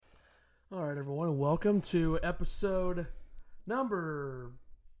All right, everyone, and welcome to episode number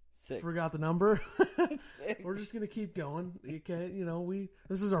 6. Forgot the number. 6. We're just gonna keep going. Okay,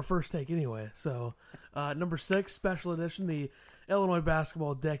 this is our first take anyway. So, number 6, special edition, the Illinois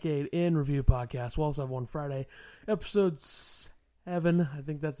Basketball Decade in Review podcast. We'll also have one Friday, episode 7. I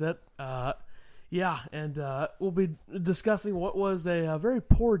think that's it. We'll be discussing what was a very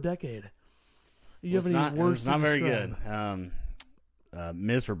poor decade. You have any words? It was not very describe? good.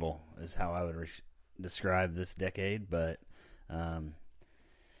 Miserable is how I would describe this decade. But, when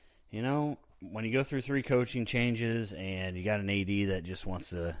you go through 3 coaching changes and you got an AD that just wants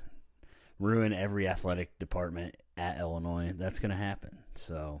to ruin every athletic department at Illinois, that's going to happen.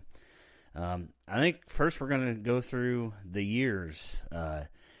 So, I think first we're going to go through the years.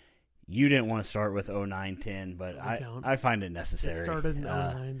 You didn't want to start with 09-10, but I find it necessary. It started in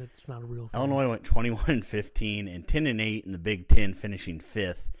 09. That's not a real thing. Illinois went 21-15 and 10-8 in the Big Ten, finishing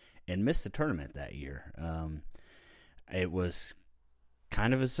 5th, and missed the tournament that year. It was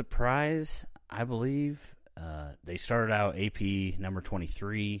kind of a surprise, I believe. They started out AP number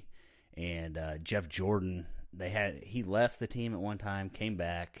 23, and Jeff Jordan. He left the team at one time, came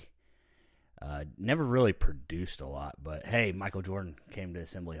back. Never really produced a lot, but hey, Michael Jordan came to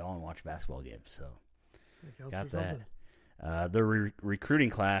Assembly Hall and watched basketball games, so got that. The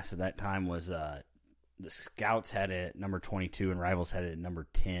recruiting class at that time was the Scouts had it at number 22 and Rivals had it at number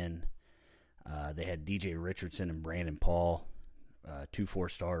 10. They had DJ Richardson and Brandon Paul, 2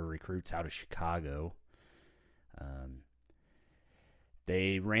 4-star recruits out of Chicago.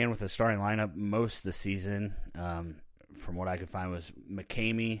 They ran with a starting lineup most of the season. From what I could find, was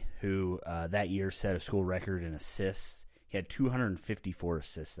McCamey, who that year set a school record in assists. He had 254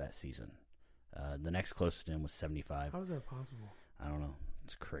 assists that season. The next closest to him was 75. How is that possible? I don't know.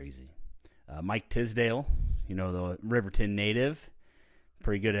 It's crazy. Mike Tisdale, the Riverton native,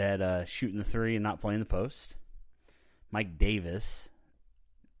 pretty good at shooting the 3 and not playing the post. Mike Davis,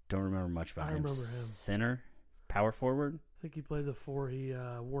 don't remember much about him. I remember him. Center, power forward. I think he played the 4. He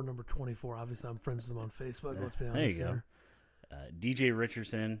wore number 24. Obviously, I'm friends with him on Facebook. Let's be honest. There you go. DJ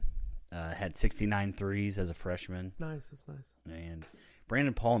Richardson had 69 threes as a freshman. Nice. That's nice. And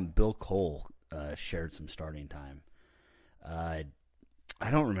Brandon Paul and Bill Cole shared some starting time. I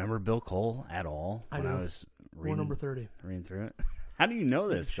don't remember Bill Cole at all when I was reading, number 30. Reading through it. How do you know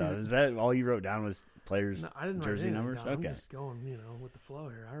this stuff? Is that all you wrote down was players' I didn't jersey write numbers? Down. Okay. I'm just going, with the flow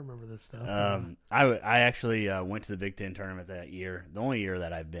here. I remember this stuff. I actually went to the Big Ten tournament that year, the only year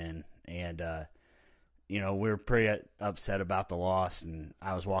that I've been, and we were pretty upset about the loss. And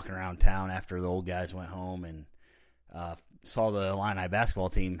I was walking around town after the old guys went home and saw the Illini basketball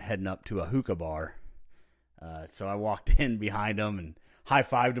team heading up to a hookah bar. So I walked in behind them and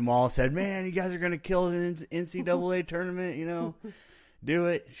high-fived them all, said, "Man, you guys are going to kill it in the NCAA tournament, do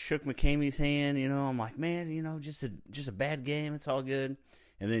it." Shook McCamey's hand, I'm like, man, just a bad game. It's all good.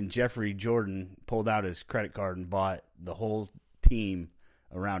 And then Jeffrey Jordan pulled out his credit card and bought the whole team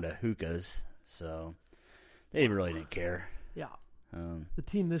a round of hookahs. So they really didn't care. Yeah. The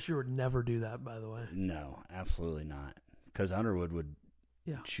team this year would never do that, by the way. No, absolutely not. Because Underwood would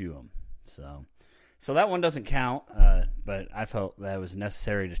chew them. So that one doesn't count, but I felt that it was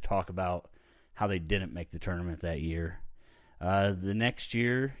necessary to talk about how they didn't make the tournament that year. The next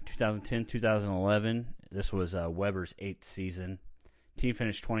year, 2010-2011, this was Weber's 8th season. Team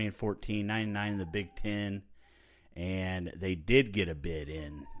finished 20-14, 99 in the Big Ten, and they did get a bid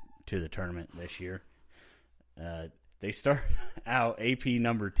in to the tournament this year. They started out AP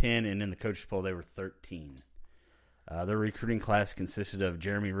number 10, and in the coaches poll they were 13. Their recruiting class consisted of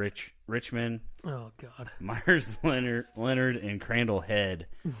Jeremy Richmond, oh God, Myers Leonard, and Crandall Head.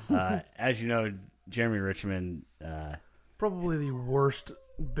 As you know, Jeremy Richmond, probably the worst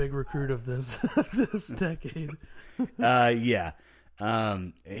big recruit of this this decade. Yeah,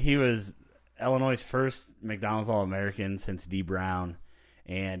 he was Illinois' first McDonald's All-American since D. Brown,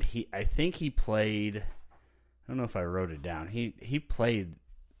 and I think he played. I don't know if I wrote it down. He played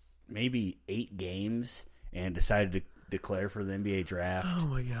maybe 8 games and decided to declare for the NBA draft. Oh,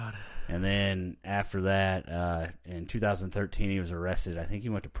 my God. And then after that, in 2013, he was arrested. I think he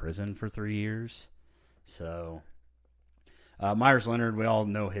went to prison for 3 years. So, Myers Leonard, we all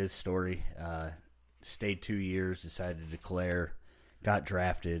know his story. Stayed 2 years, decided to declare, got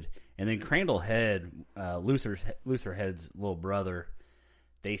drafted. And then Crandall Head, Luther Head's little brother,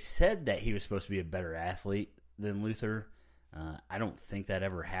 they said that he was supposed to be a better athlete than Luther. I don't think that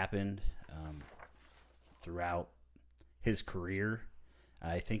ever happened. Throughout his career.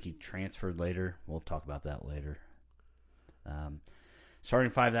 I think he transferred later. We'll talk about that later. Starting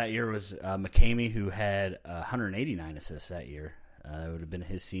 5 that year was McCamey, who had 189 assists that year. It would have been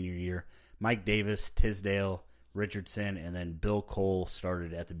his senior year. Mike Davis, Tisdale, Richardson, and then Bill Cole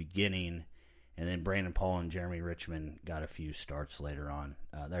started at the beginning, and then Brandon Paul and Jeremy Richmond got a few starts later on.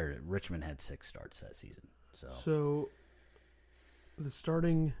 Richmond had 6 starts that season. So the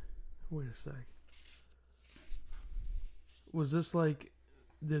starting. Wait a sec. Was this like?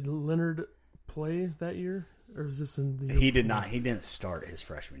 Did Leonard play that year, or is this in the year He did before? not. He didn't start his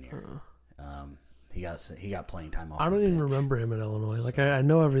freshman year. He got playing time off. I don't the even bench. remember him at Illinois. Like I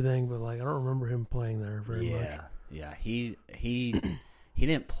know everything, but like I don't remember him playing there very much. Yeah. He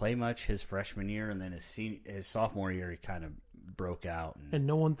didn't play much his freshman year, and then his sophomore year he kind of broke out. And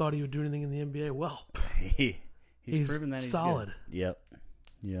no one thought he would do anything in the NBA. Well, he's proven that he's solid. Good.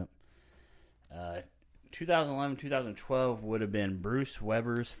 Yep. 2011, 2012 would have been Bruce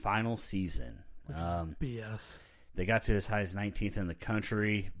Weber's final season. BS. They got to as high as 19th in the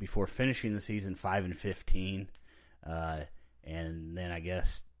country before finishing the season 5-15. And then I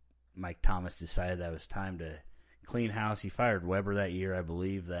guess Mike Thomas decided that it was time to clean house. He fired Weber that year. I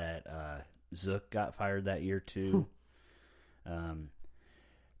believe that Zook got fired that year too.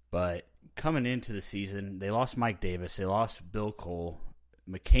 But coming into the season, they lost Mike Davis. They lost Bill Cole.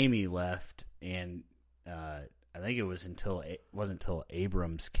 McCamey left, and I think it wasn't until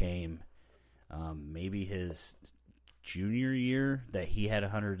Abrams came, maybe his junior year, that he had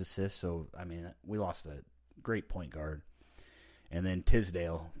 100 assists. So, I mean, we lost a great point guard. And then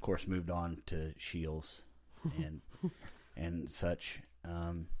Tisdale, of course, moved on to Shields and such.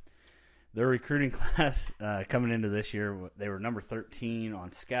 Their recruiting class coming into this year, they were number 13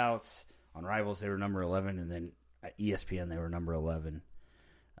 on Scouts. On Rivals, they were number 11. And then at ESPN, they were number 11.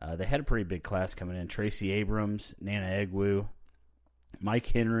 They had a pretty big class coming in. Tracy Abrams, Nana Egwu, Mike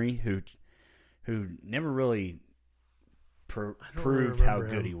Henry, who never really proved how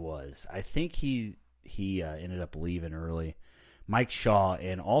good he was. I think he ended up leaving early. Mike Shaw,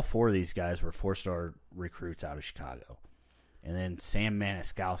 and all 4 of these guys were 4-star recruits out of Chicago. And then Sam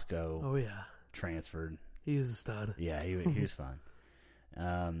Maniscalco transferred. He was a stud. Yeah, he was fun.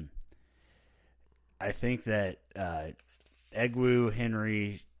 I think that Egwu,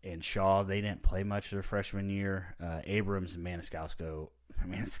 Henry, and Shaw, they didn't play much their freshman year. Abrams and Maniscalco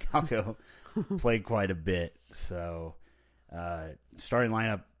played quite a bit. So starting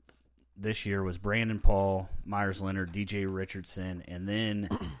lineup this year was Brandon Paul, Myers Leonard, DJ Richardson, and then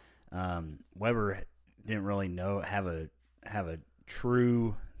Weber didn't really have a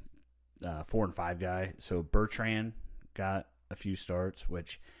true 4 and 5 guy. So Bertrand got a few starts,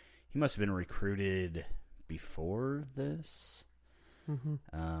 which he must have been recruited before this.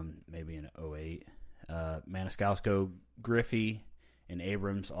 Maybe in 2008. Maniscalco, Griffey, and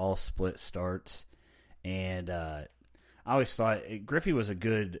Abrams all split starts. And I always thought Griffey was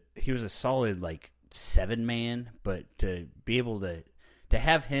he was a solid like 7-man, but to be able to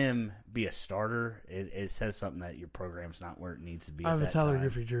have him be a starter, it says something that your program's not where it needs to be. I have a Tyler time.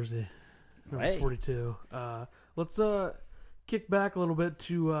 Griffey jersey, number Hey. 42. Let's kick back a little bit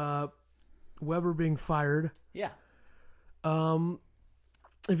to Weber being fired. Yeah.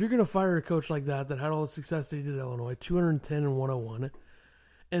 If you're going to fire a coach like that had all the success that he did at Illinois, 210 and 101,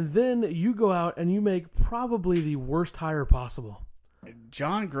 and then you go out and you make probably the worst hire possible.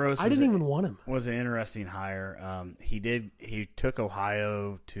 John Gross. I didn't even want him. Was an interesting hire. He took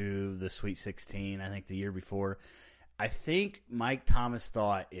Ohio to the Sweet 16, I think, the year before. I think Mike Thomas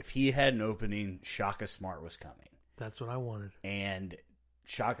thought if he had an opening, Shaka Smart was coming. That's what I wanted. And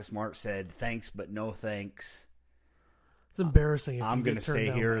Shaka Smart said, thanks, but no thanks. It's embarrassing. If I'm going to stay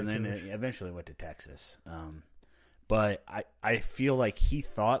here, and then it eventually went to Texas. But I feel like he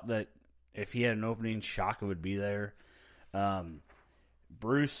thought that if he had an opening, Shaka would be there.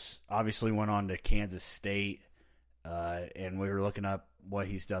 Bruce obviously went on to Kansas State, and we were looking up what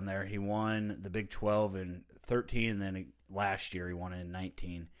he's done there. He won the Big 12 in 13, and then last year he won it in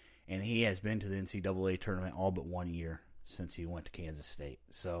 19. And he has been to the NCAA tournament all but 1 year since he went to Kansas State.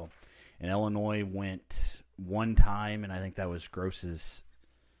 So, and Illinois went one time, and I think that was Gross's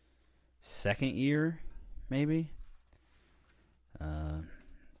second year, maybe. And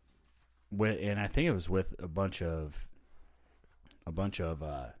I think it was with a bunch of.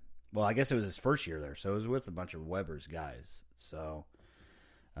 Well, I guess it was his first year there, so it was with a bunch of Weber's guys. So,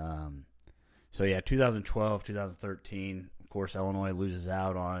 yeah, 2012, 2013. Of course, Illinois loses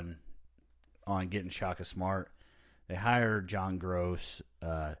out on getting Shaka Smart. They hire John Gross.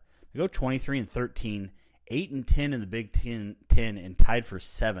 They go 23-13, 8-10 in the Big 10, and tied for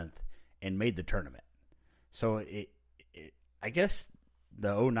 7th, and made the tournament. So I guess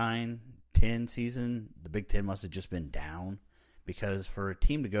the 09-10 season, the Big 10 must have just been down, because for a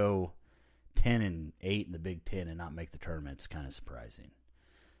team to go 10-8 in the Big Ten and not make the tournament is kind of surprising.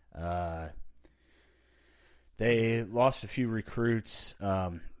 They lost a few recruits,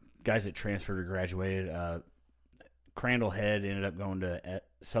 guys that transferred or graduated. Crandall Head ended up going to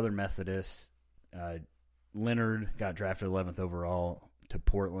Southern Methodist. Leonard got drafted 11th overall to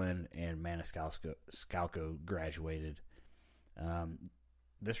Portland, and Maniscalco graduated.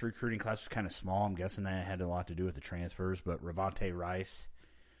 This recruiting class was kind of small. I'm guessing that had a lot to do with the transfers, but Ravonte Rice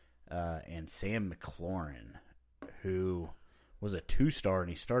and Sam McLaurin, who was a 2-star, and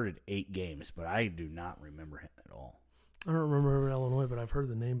he started 8 games, but I do not remember him at all. I don't remember Illinois, but I've heard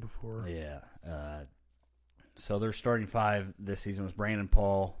the name before. Yeah. So their starting 5 this season was Brandon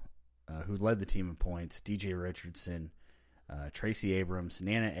Paul, who led the team in points, DJ Richardson, Tracy Abrams,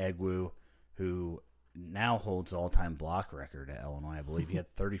 Nana Egwu, who now holds the all-time block record at Illinois. I believe he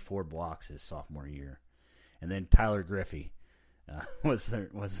had 34 blocks his sophomore year. And then Tyler Griffey was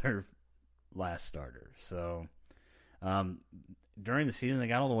their last starter. So during the season, they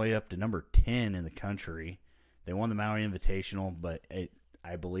got all the way up to number 10 in the country. They won the Maui Invitational, but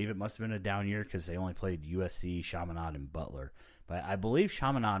I believe it must have been a down year because they only played USC, Chaminade, and Butler. But I believe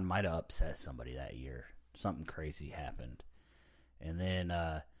Chaminade might have upset somebody that year. Something crazy happened. And then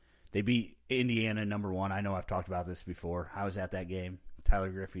they beat Indiana number 1. I know I've talked about this before. I was at that game. Tyler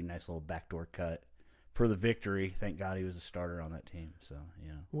Griffey, nice little backdoor cut for the victory. Thank God he was a starter on that team. So,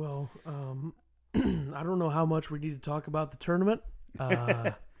 yeah. Well, I don't know how much we need to talk about the tournament.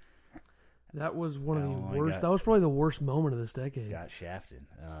 That was one of the worst. That was probably the worst moment of this decade. Got shafted.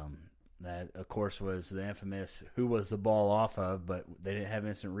 That, of course, was the infamous who was the ball off of, but they didn't have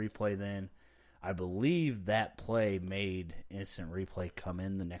instant replay then. I believe that play made instant replay come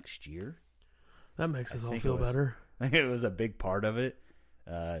in the next year. That makes us all feel better. I think it was a big part of it.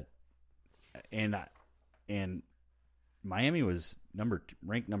 And Miami was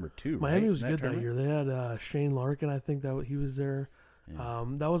ranked number 2. Miami right, was good that year. They had Shane Larkin. I think that he was there. Yeah.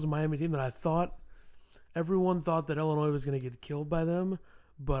 That was a Miami team that I thought everyone thought that Illinois was going to get killed by them,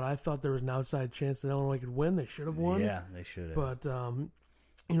 but I thought there was an outside chance that Illinois could win. They should have won. Yeah, they should have. But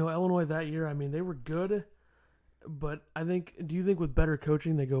Illinois that year, I mean, they were good, but do you think with better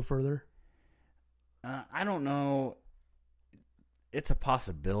coaching they go further? I don't know. It's a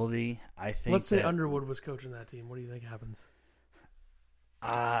possibility. I think. Let's say Underwood was coaching that team. What do you think happens?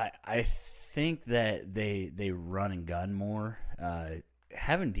 I think that they run and gun more.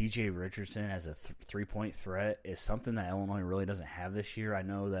 Having DJ Richardson as a 3-point threat is something that Illinois really doesn't have this year. I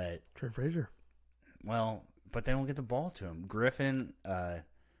know that Trent Frazier. Well, but they don't get the ball to him. Griffin,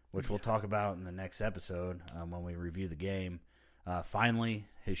 which we'll talk about in the next episode when we review the game. Finally,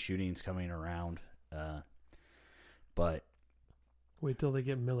 his shooting's coming around. But wait till they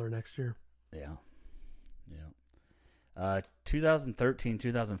get Miller next year. Yeah.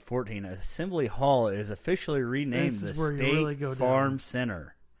 2013-2014, Assembly Hall is officially renamed the State Farm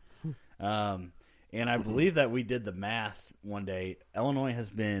Center. And I believe that we did the math one day. Illinois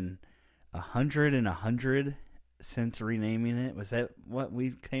has been 100 since renaming it. Was that what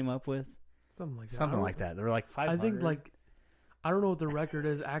we came up with? Something like that. Something like that. They were like 500. I think I don't know what the record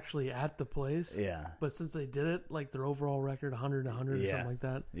is actually at the place. Yeah. But since they did it, their overall record 100 or something like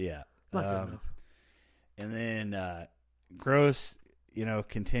that. Yeah. It's not good enough. And then Gross,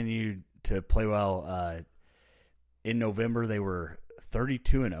 continued to play well. In November, they were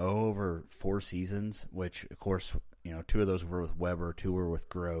 32-0 over 4 seasons, which, of course, 2 of those were with Weber, 2 were with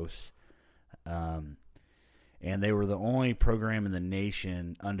Gross. And they were the only program in the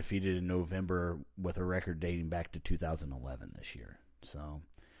nation undefeated in November with a record dating back to 2011 this year. So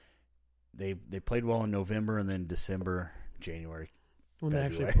they played well in November, and then December, January, when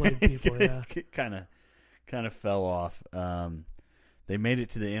February, they actually played people, yeah. kind of fell off. They made it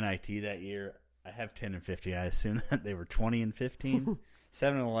to the NIT that year. I have 10-15. I assume that they were 20-15,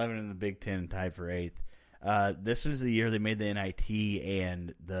 7-11 in the Big Ten, tied for 8th. This was the year they made the NIT,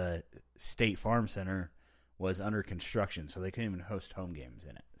 and the State Farm Center was under construction, so they couldn't even host home games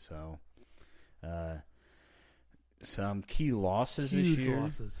in it. So, some key losses this year.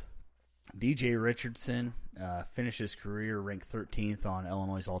 Losses. DJ Richardson finished his career ranked 13th on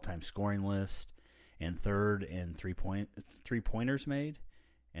Illinois' all-time scoring list, and 3rd in three-pointers made,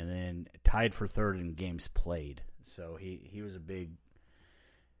 and then tied for 3rd in games played. So he was a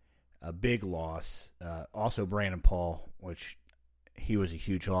big loss. Also Brandon Paul, which he was a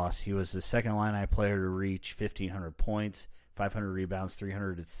huge loss. He was the second line-eye player to reach 1,500 points, 500 rebounds,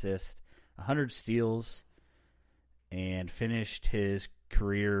 300 assists, 100 steals, and finished his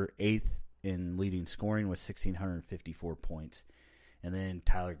career 8th in leading scoring with 1,654 points. And then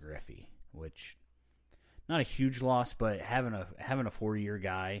Tyler Griffey, which not a huge loss, but having a 4-year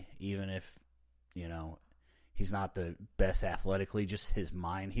guy, even if you know, he's not the best athletically, just his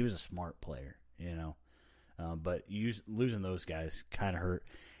mind. He was a smart player, you know. But losing those guys kind of hurt.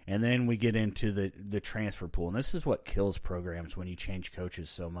 And then we get into the transfer pool. And this is what kills programs when you change coaches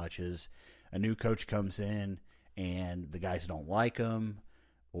so much is a new coach comes in and the guys don't like him,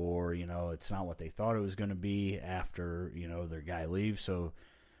 or, you know, it's not what they thought it was going to be after, you know, their guy leaves. So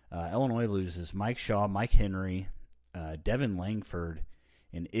Illinois loses Mike Shaw, Mike Henry, Devin Langford,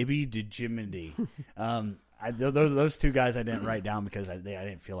 and Ibi DeJimindi. Those two guys I didn't write down because I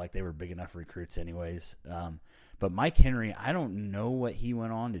didn't feel like they were big enough recruits anyways. But Mike Henry, I don't know what he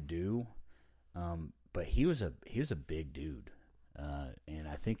went on to do, but he was a big dude, and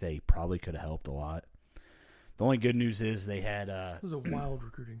I think they probably could have helped a lot. The only good news is they had it was a wild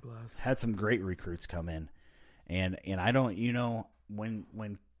recruiting class. Had some great recruits come in, and I don't, you know,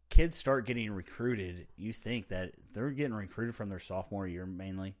 when kids start getting recruited, you think that they're getting recruited from their sophomore year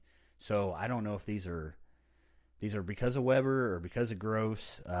mainly. So I don't know if these are because of Weber or because of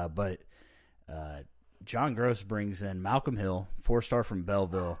Gross, but John Gross brings in Malcolm Hill, 4-star from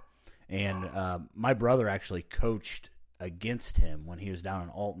Belleville, and my brother actually coached against him when he was down in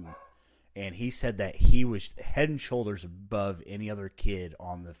Alton, and he said that he was head and shoulders above any other kid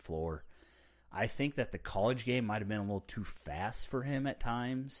on the floor. I think that the college game might have been a little too fast for him at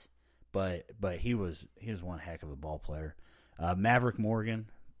times, but he was one heck of a ball player. Maverick Morgan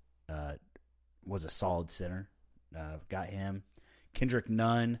was a solid center. Got him. Kendrick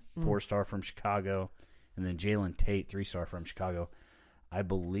Nunn, 4-star from Chicago, and then Jalen Tate, 3-star from Chicago. I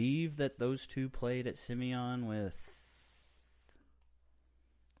believe that those two played at Simeon with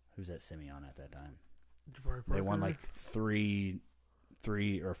who's at Simeon at that time? Jabari Parker. They won like three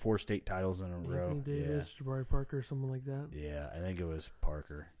or four state titles in a row. Anthony Davis, Jabari Parker, something like that. Yeah, I think it was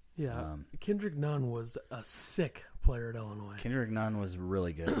Parker. Yeah, Kendrick Nunn was a sick player at Illinois. Kendrick Nunn was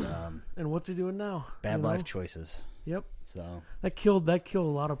really good. And what's he doing now? Bad life choices. Yep. So that killed a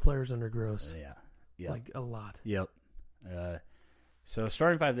lot of players under Gross. Yeah. Like a lot. Yep. So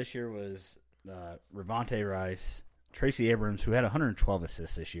starting five this year was Ravonte Rice, Tracy Abrams, who had 112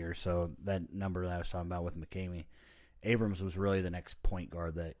 assists this year. So that number that I was talking about with McCamey, Abrams was really the next point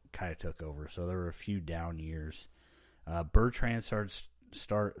guard that kind of took over. So there were a few down years. Bertrand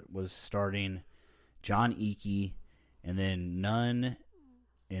was starting, John Eakey, and then Nunn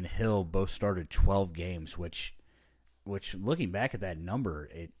and Hill both started 12 games, which looking back at that number,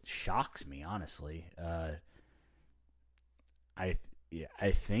 it shocks me, honestly. I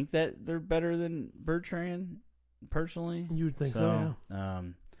think that they're better than Bertrand, personally. You would think so, yeah.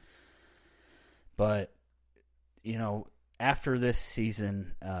 But, you know, after this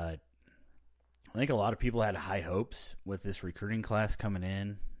season, I think a lot of people had high hopes with this recruiting class coming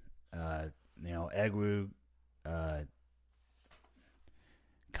in. You know, Egwu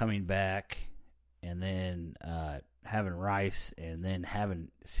coming back, and then having Rice, and then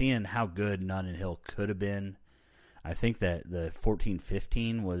seeing how good Nunn and Hill could have been. I think that the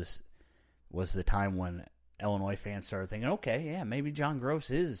 14-15 was the time when Illinois fans started thinking, okay, yeah, maybe John Gross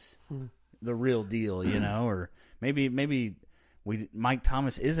is the real deal, you know, or maybe Mike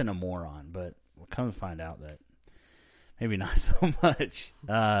Thomas isn't a moron, but we'll come to find out that maybe not so much.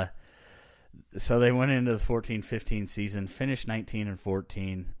 So they went into the 14-15 season, finished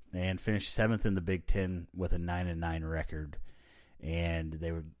 19-14, and finished 7th in the Big Ten with a 9-9 record, and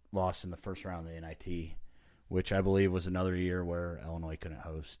they were lost in the first round of the NIT, which I believe was another year where Illinois couldn't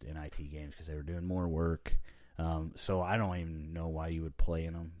host NIT games because they were doing more work. So I don't even know why you would play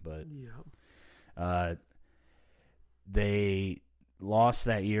in them, but they lost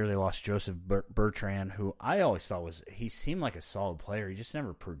that year. They lost Joseph Bertrand, who I always thought he seemed like a solid player. He just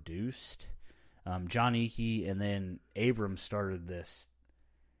never produced. John Eakey, and then Abrams started this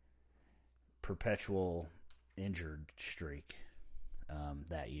perpetual injured streak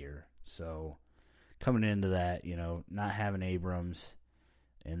that year. So coming into that, you know, not having Abrams,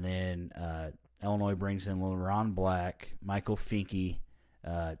 and then Illinois brings in LeRon Black, Michael Finke,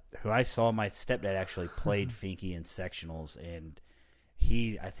 who I saw my stepdad actually played Finke in sectionals, and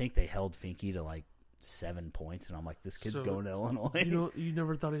I think they held Finke to like 7 points, and I'm like, this kid's going to Illinois. You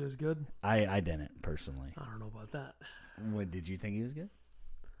never thought he was good? I didn't, personally. I don't know about that. What, did you think he was good?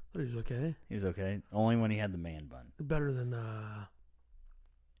 I thought he was okay. He was okay. Only when he had the man bun. Better than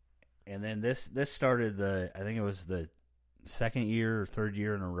And then this started I think it was the second year or third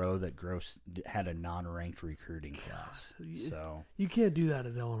year in a row that Gross had a non-ranked recruiting class. So you can't do that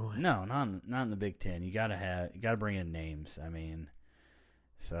at Illinois. No, not in the Big Ten. You gotta bring in names. I mean,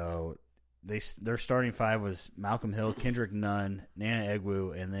 so their starting five was Malcolm Hill, Kendrick Nunn, Nana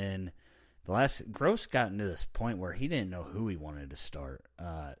Egwu, and then Gross got into this point where he didn't know who he wanted to start.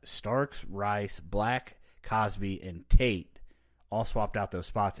 Starks, Rice, Black, Cosby, and Tate all swapped out those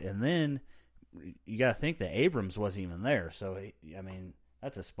spots. And then you got to think that Abrams wasn't even there. So,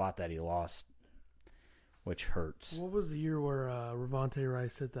 that's a spot that he lost, which hurts. What was the year where Ravonte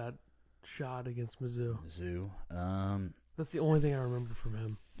Rice hit that shot against Mizzou? That's the only thing I remember from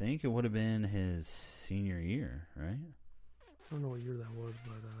him. I think it would have been his senior year, right? I don't know what year that was,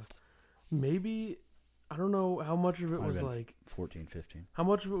 but maybe, I don't know how much of it was like 14, 15. How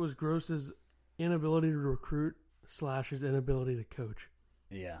much of it was Gross's inability to recruit / his inability to coach?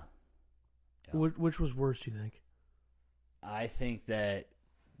 Yeah. Which was worse, do you think? I think that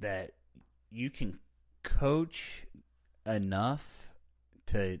you can coach enough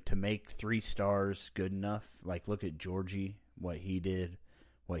to make 3 stars good enough. Like, look at Georgie, what he did,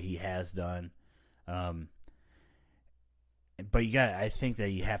 what he has done. But I think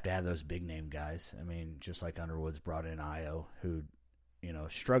that you have to have those big name guys. I mean, just like Underwood's brought in Io, who,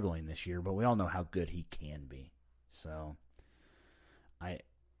 struggling this year, but we all know how good he can be. So,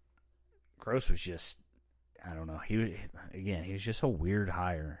 Gross was just, I don't know. He was just a weird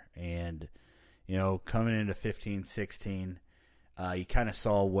hire. And, coming into 15, 16, you kind of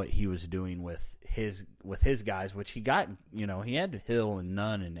saw what he was doing with his guys, which he got, he had Hill and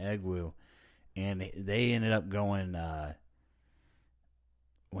Nunn and Egwu, and they ended up going,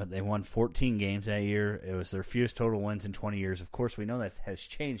 they won 14 games that year. It was their fewest total wins in 20 years. Of course, we know that has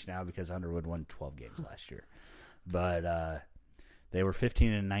changed now because Underwood won 12 games last year. But they were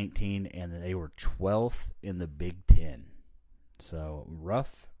 15-19, and they were 12th in the Big Ten. So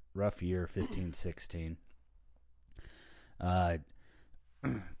rough year, 15-16.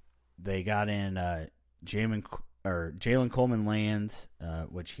 They got in Jalen Coleman Lands,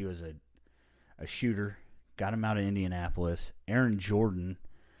 which he was a shooter. Got him out of Indianapolis. Aaron Jordan.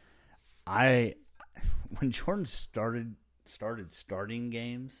 When Jordan started starting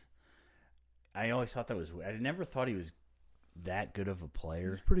games, I always thought that was weird. I never thought he was that good of a player. He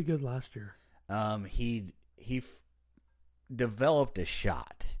was pretty good last year. He developed a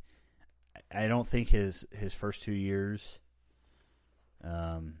shot. I don't think his first 2 years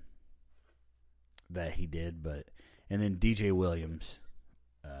that he did, and then DJ Williams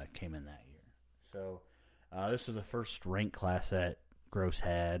came in that year. So this is the first ranked class that Gross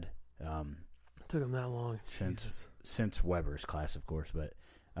had. Took him that long since Weber's class, of course. But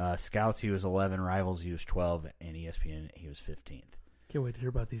Scouts, he was 11. Rivals, he was 12. And ESPN, he was 15th. Can't wait to hear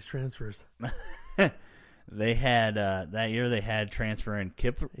about these transfers. They had that year. They had transfer in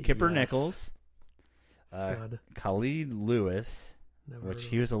Kipper Nichols, Khalid Lewis, which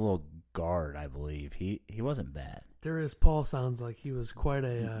he was a little guard, I believe. He wasn't bad. Darius Paul sounds like he was quite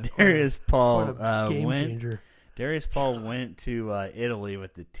a game changer. Darius Paul went to Italy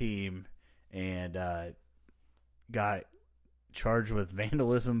with the team and got charged with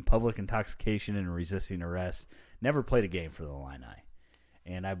vandalism, public intoxication, and resisting arrest. Never played a game for the Illini.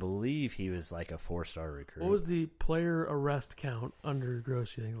 And I believe he was like a 4-star recruit. What was the player arrest count under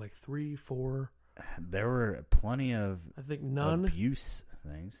Gross, you think? Like 3, 4? There were plenty of abuse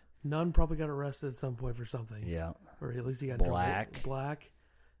things. None probably got arrested at some point for something. Yeah. Or at least he got Black.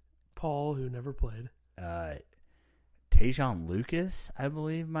 Paul, who never played. Tajon Lucas, I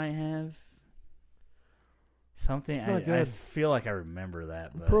believe, might have something. I feel like I remember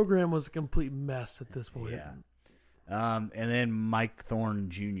that. But the program was a complete mess at this point. Yeah. And then Mike Thorne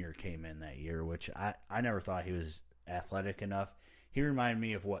Jr. came in that year, which I never thought he was athletic enough. He reminded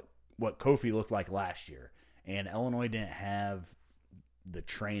me of what Kofi looked like last year. And Illinois didn't have the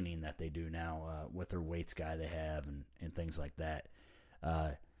training that they do now with their weights guy they have and things like that.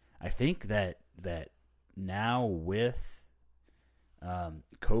 I think that now with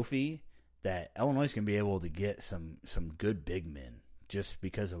Kofi, that Illinois is going to be able to get some good big men just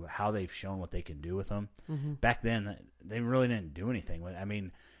because of how they've shown what they can do with them. Mm-hmm. Back then, they really didn't do anything. I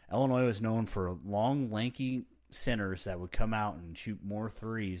mean, Illinois was known for long, lanky centers that would come out and shoot more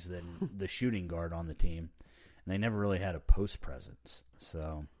threes than the shooting guard on the team. And they never really had a post presence.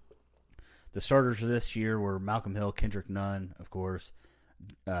 So the starters this year were Malcolm Hill, Kendrick Nunn, of course,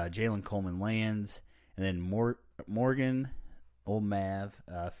 Jalen Coleman Lands, and then Morgan, Old Mav,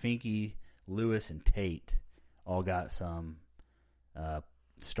 Finke, Lewis, and Tate all got some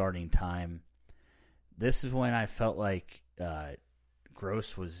starting time. This is when I felt like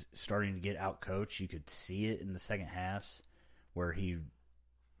Gross was starting to get out-coached. You could see it in the second halves where he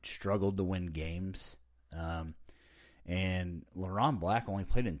struggled to win games. And LaRon Black only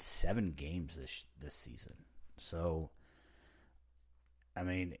played in 7 games this season. So, I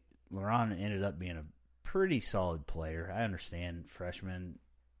mean, LaRon ended up being a pretty solid player. I understand freshmen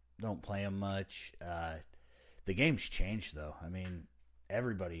don't play them much. The game's changed, though. I mean,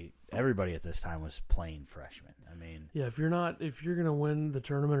 everybody at this time was playing freshmen. I mean, Yeah, if you're gonna win the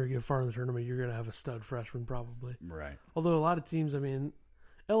tournament or get far in the tournament, you're gonna have a stud freshman probably. right. Although a lot of teams, I mean,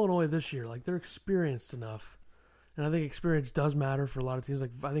 Illinois this year, like they're experienced enough, and I think experience does matter for a lot of teams.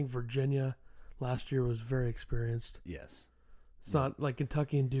 Like I think Virginia last year was very experienced. Yes. It's not like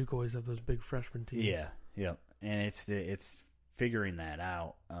Kentucky and Duke always have those big freshman teams. Yeah, yep. And it's figuring that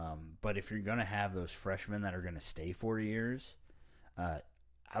out. But if you're going to have those freshmen that are going to stay 4 years,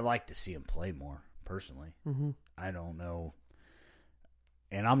 I like to see them play more, personally. Mm-hmm. I don't know.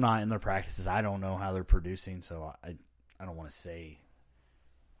 And I'm not in their practices. I don't know how they're producing, so I don't want to say,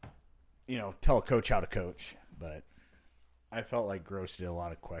 tell a coach how to coach. But I felt like Gross did a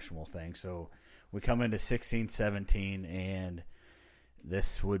lot of questionable things. So we come into 16-17, and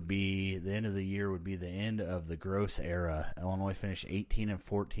this would be the end of the year. Would be the end of the Gross era. Illinois finished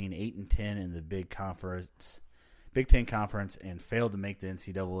 18-14, 8-10 in the Big Ten Conference, and failed to make the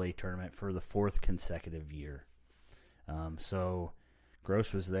NCAA tournament for the fourth consecutive year. So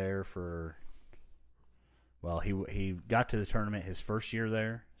Gross was there for. Well, he got to the tournament his first year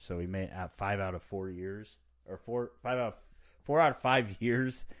there, so he made 5 out of 4 years, or 4 out of 5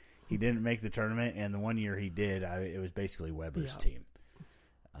 years. He didn't make the tournament, and the 1 year he did, it was basically Weber's team.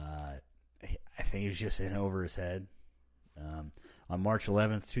 I think he was just in over his head. On March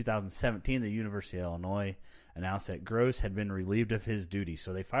 11th, 2017, the University of Illinois announced that Gross had been relieved of his duties.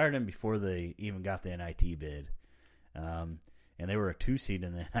 So they fired him before they even got the NIT bid. And they were a 2 seed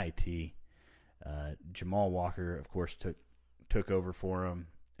in the NIT. Jamal Walker, of course, took over for him.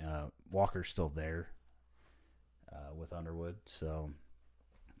 Walker's still there with Underwood, so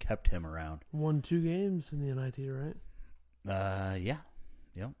kept him around. Won 2 games in the NIT, right? Yeah.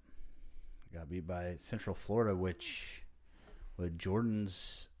 Yep. Got beat by Central Florida, which would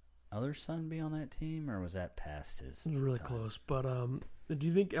Jordan's other son be on that team, or was that past his It was really time? close. But do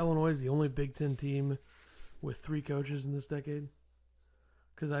you think Illinois is the only Big Ten team with 3 coaches in this decade?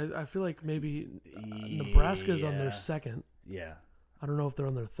 Because I feel like maybe Nebraska's on their second. Yeah. I don't know if they're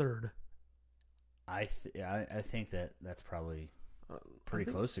on their third. I think that's probably pretty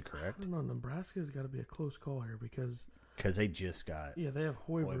close to correct. I don't know. Nebraska's got to be a close call here because they just got they have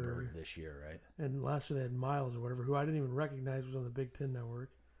Hoiberg this year, right? and last year they had Miles or whatever, who I didn't even recognize was on the Big Ten Network.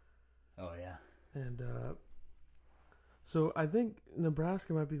 Oh yeah. And so I think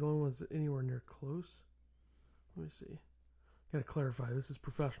Nebraska might be the only ones anywhere near close. Let me see. Got to clarify. This is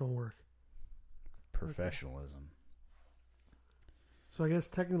professional work. Professionalism. Okay. So I guess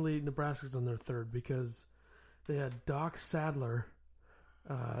technically Nebraska's on their third because they had Doc Sadler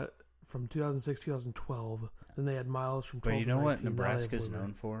from 2006-2012. Then they had Miles from 12 But you know what 19. Nebraska's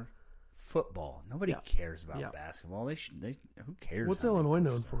known for? Football. Nobody cares about basketball. Who cares? What's Illinois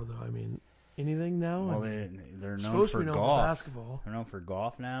known for, though? I mean, anything now? Well, I mean, they're known for golf. Basketball. They're known for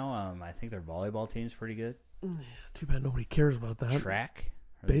golf now. I think their volleyball team's pretty good. Too bad nobody cares about that. Track.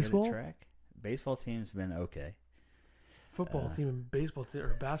 Baseball. Track. Baseball team's been okay. Football team and baseball team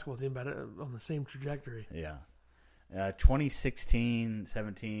or basketball team, but on the same trajectory. Yeah.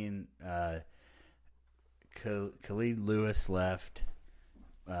 2016-17, Khalid Lewis left.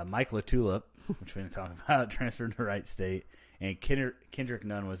 Mike LaTulip, which we didn't talk about, transferred to Wright State. And Kendrick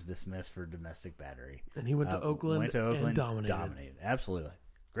Nunn was dismissed for domestic battery. And he went to Oakland and dominated. Absolutely.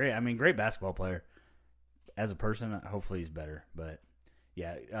 Great. I mean, great basketball player. As a person, hopefully he's better. But,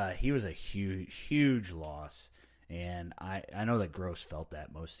 yeah, he was a huge loss. And I know that Gross felt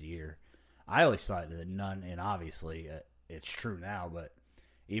that most of the year. I always thought that Nunn, and obviously it's true now, but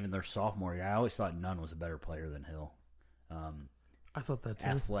even their sophomore year, I always thought Nunn was a better player than Hill. I thought that too.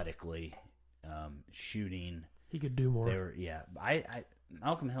 Athletically, shooting. He could do more. They were,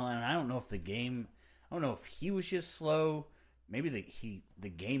 Malcolm Hill, and I don't know if the game, I don't know if he was just slow. Maybe the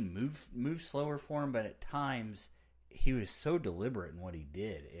game moved slower for him, but at times he was so deliberate in what he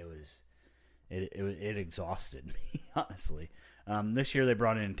did. It exhausted me, honestly. This year they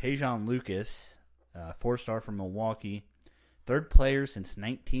brought in Tajon Lucas, 4-star from Milwaukee, third player since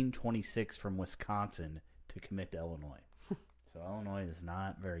 1926 from Wisconsin to commit to Illinois. So Illinois is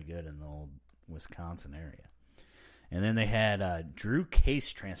not very good in the old Wisconsin area. And then they had Drew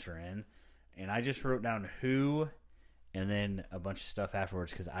Case transfer in, and I just wrote down who and then a bunch of stuff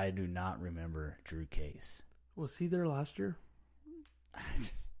afterwards because I do not remember Drew Case. Was he there last year?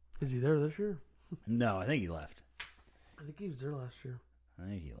 Is he there this year? No, I think he left. I think he was there last year. I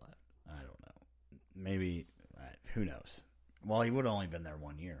think he left. I don't know. Maybe, who knows? Well, he would have only been there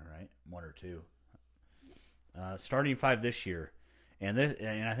 1 year, right? 1 or 2. Starting 5 this year. And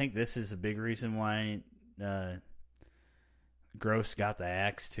I think this is a big reason why Gross got the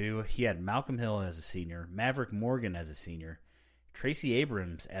axe too. He had Malcolm Hill as a senior, Maverick Morgan as a senior, Tracy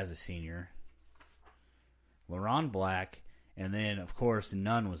Abrams as a senior, LaRon Black, and then, of course,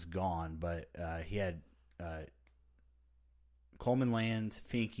 Nunn was gone, but he had Coleman Lands,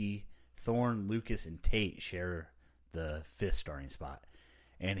 Finke, Thorne, Lucas, and Tate share the fifth starting spot.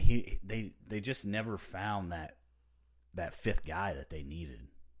 And they just never found that fifth guy that they needed.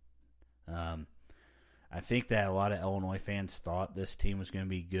 I think that a lot of Illinois fans thought this team was going to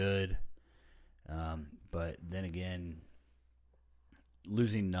be good. But then again,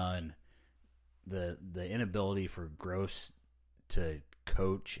 losing Nunn, the inability for Gross to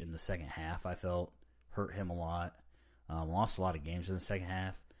coach in the second half, I felt, hurt him a lot. Lost a lot of games in the second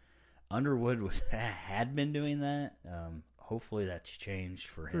half. Underwood had been doing that. Hopefully that's changed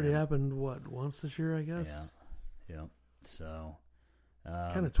for him. It already happened, once this year, I guess? Yeah. So.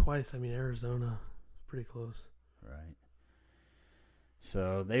 Kind of twice. I mean, Arizona is pretty close. Right.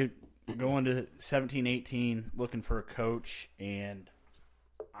 So they go into 17-18 looking for a coach, and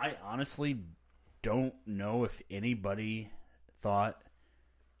I honestly don't know if anybody thought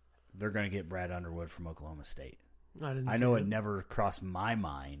they're going to get Brad Underwood from Oklahoma State. I know it never crossed my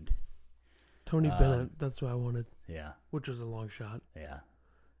mind. Tony Bennett, that's what I wanted. Yeah. Which was a long shot. Yeah.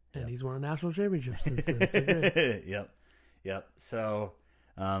 And he's won a national championship since then. So great. Yep. So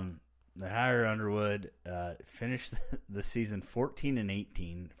they hire Underwood, finished the season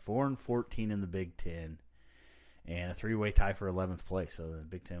 14-18, 4-14 in the Big Ten, and a 3-way tie for 11th place. So the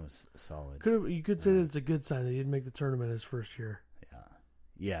Big Ten was solid. You could say that it's a good sign that he didn't make the tournament his first year.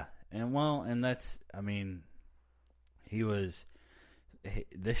 Yeah. And that's, I mean, he was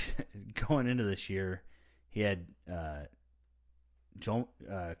this going into this year. He had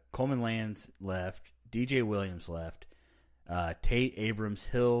Coleman Lands left, DJ Williams left, Tate, Abrams,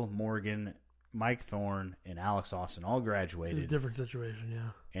 Hill, Morgan, Mike Thorne, and Alex Austin all graduated. It was a different situation,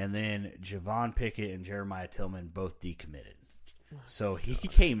 yeah. And then Javon Pickett and Jeremiah Tillman both decommitted. So he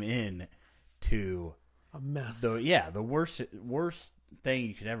came in to a mess. The worst thing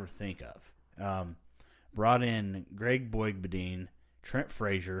you could ever think of. Brought in Greg Boigbadine, Trent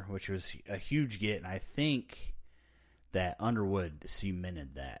Frazier, which was a huge get, and I think that Underwood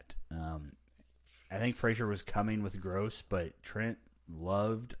cemented that. I think Frazier was coming with Gross, but Trent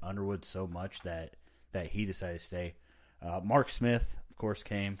loved Underwood so much that he decided to stay. Mark Smith, of course,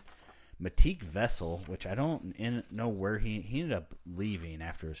 came. Matik Vessel, which I don't know where he ended up leaving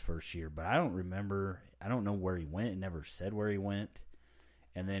after his first year, but I don't know where he went. It never said where he went.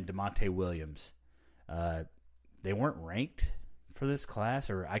 And then DeMonte Williams. They weren't ranked for this class,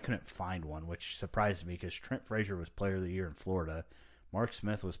 or I couldn't find one, which surprised me because Trent Frazier was Player of the Year in Florida. Mark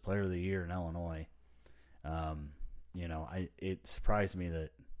Smith was Player of the Year in Illinois. It surprised me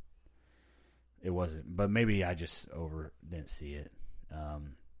that it wasn't, but maybe I just didn't see it.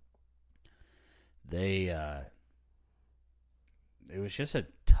 It was just a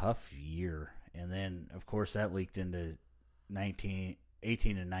tough year, and then of course that leaked into 18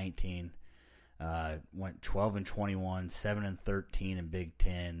 and 19. Went 12-21, 7-13 in Big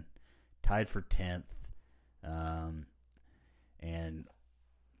Ten, tied for 10th, and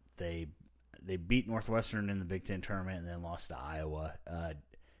they beat Northwestern in the Big Ten tournament and then lost to Iowa.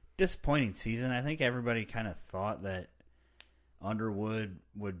 Disappointing season. I think everybody kind of thought that Underwood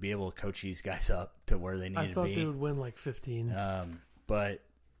would be able to coach these guys up to where they needed to be. I thought they would win like 15. But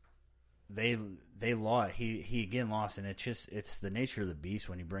they lost. He again lost, and it's the nature of the beast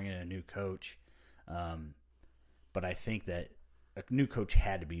when you bring in a new coach. But I think that a new coach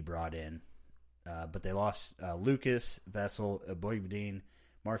had to be brought in. But they lost Lucas, Vessel, Boigbadine,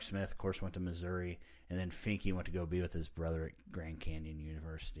 Mark Smith, of course, went to Missouri, and then Finke went to go be with his brother at Grand Canyon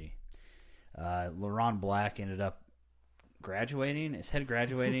University. LaRon Black ended up graduating. It said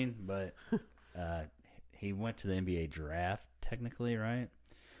graduating, but he went to the NBA draft, technically, right?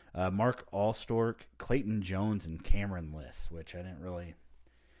 Mark Allstork, Clayton Jones, and Cameron Liss, which I didn't really...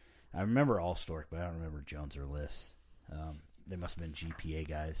 I remember Allstork, but I don't remember Jones or Liss. They must have been GPA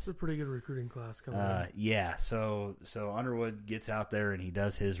guys. It's a pretty good recruiting class coming in. Yeah, so Underwood gets out there and he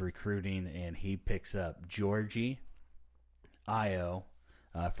does his recruiting, and he picks up Georgie, Io,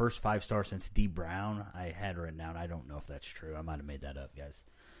 first 5-star since D. Brown. I had written down. I don't know if that's true. I might have made that up, guys.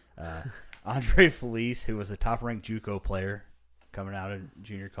 Andre Felice, who was a top-ranked JUCO player coming out of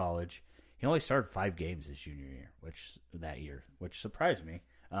junior college. He only started 5 games his junior year, which surprised me.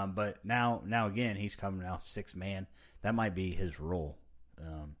 But now again, he's coming out 6th man. That might be his role.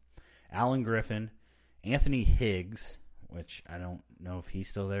 Alan Griffin, Anthony Higgs, which I don't know if he's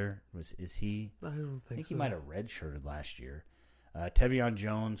still there. Is he? I don't think so. He might have redshirted last year. Tevion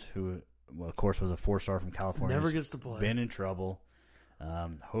Jones, who well, of course, was a 4-star from California. Never gets to play. Been in trouble.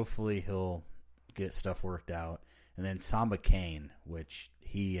 Hopefully he'll get stuff worked out. And then Samba Kane, which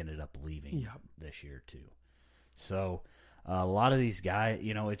he ended up leaving this year too. So a lot of these guys,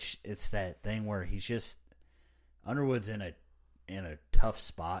 it's that thing where he's just Underwood's in a tough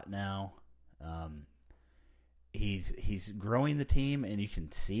spot now. He's growing the team, and you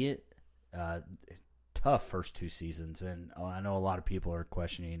can see it. Tough first 2 seasons, and I know a lot of people are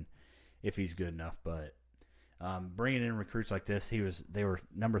questioning if he's good enough. But bringing in recruits like this, they were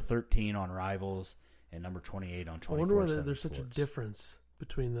number 13 on Rivals and number 28 on 24/7 I wonder why there's such a difference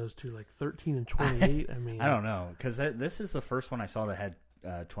between those two, like 13 and 28. I mean, I don't know, because this is the first one I saw that had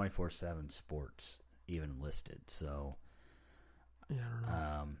 24/7 Sports even listed. So yeah, I don't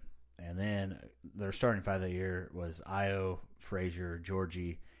know. And then their starting 5 that year was Io, Frazier,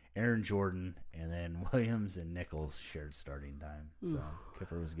 Georgie, Aaron Jordan, and then Williams and Nichols shared starting time. So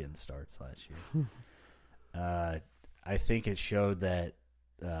Kipper was getting starts last year. I think it showed that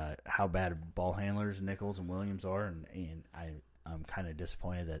how bad ball handlers Nichols and Williams are, and I'm kind of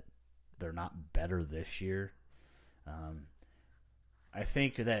disappointed that they're not better this year. I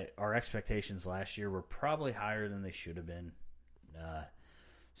think that our expectations last year were probably higher than they should have been.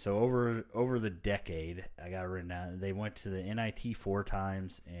 So over the decade, I got it written down, they went to the NIT 4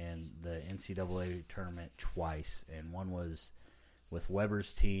 times and the NCAA tournament twice, and one was with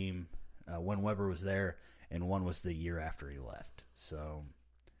Weber's team when Weber was there, and one was the year after he left. So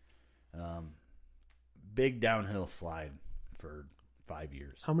big downhill slide for 5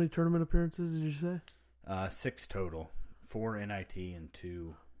 years. How many tournament appearances did you say? 6 total, 4 NIT and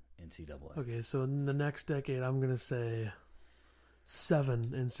 2 NCAA. Okay, so in the next decade, I'm going to say 7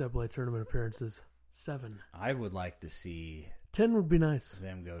 NCAA tournament appearances. 7. I would like to see 10 would be nice.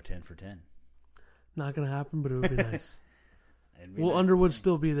 them go 10 for 10. Not going to happen, but it would be nice. Will Will Underwood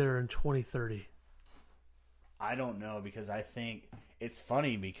still be there in 2030? I don't know, because I think it's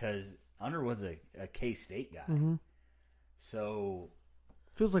funny because Underwood's a K-State guy. Mm-hmm. So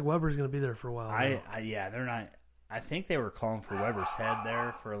feels like Weber's going to be there for a while. They're not. I think they were calling for Weber's head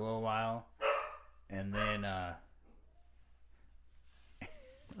there for a little while, and then I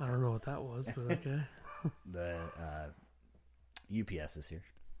don't know what that was, but okay. the UPS is here,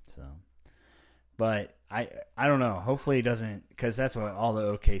 so. But I don't know. Hopefully he doesn't, because that's what all the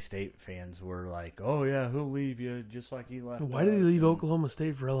OK State fans were like. Oh yeah, he'll leave you just like he left. Why did he leave Oklahoma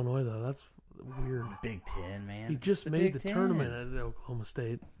State for Illinois though? That's weird. Big Ten, man. He just made the tournament at Oklahoma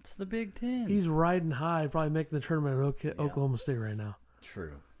State. It's the Big Ten. He's riding high, probably making the tournament at Oklahoma State right now.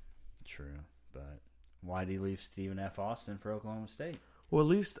 True. But why did he leave Stephen F. Austin for Oklahoma State? Well,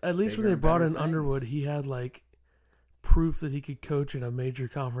 at least when they brought in Underwood, he had like proof that he could coach in a major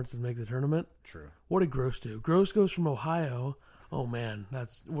conference and make the tournament. True. What did Gross do? Gross goes from Ohio. Oh man,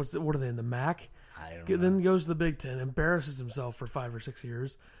 what are they in the MAC? I don't know. Then goes to the Big Ten, embarrasses himself for 5 or 6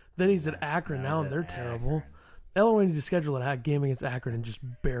 years. Then he's at Akron now, and they're terrible. Illinois needs to schedule a game against Akron and just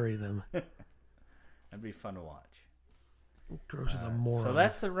bury them. That'd be fun to watch. Gross is a moron. So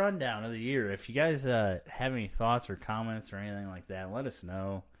that's the rundown of the year. If you guys have any thoughts or comments or anything like that, let us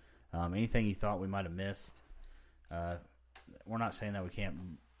know. Anything you thought we might have missed. We're not saying that we can't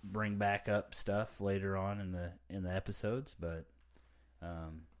bring back up stuff later on in the episodes, but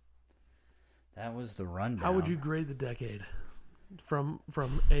that was the rundown. How would you grade the decade from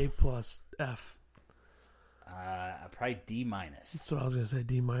A plus F? Probably D-. That's what I was going to say.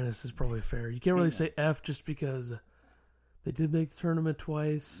 D- is probably fair. You can't really say F just because they did make the tournament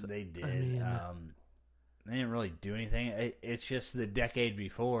twice. They did. I mean, they didn't really do anything. It's just the decade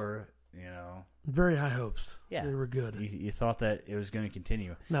before, very high hopes. Yeah, they were good. You thought that it was going to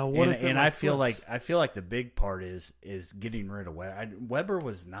continue. Now, what if I feel like the big part is getting rid of Weber. Weber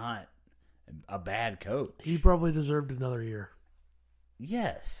was not a bad coach. He probably deserved another year.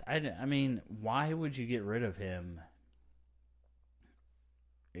 Yes, I mean, why would you get rid of him?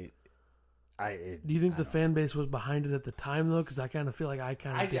 Do you think the fan base was behind it at the time, though? Because I kind of feel like I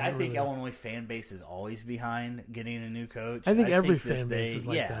think Illinois fan base is always behind getting a new coach. I think every fan base is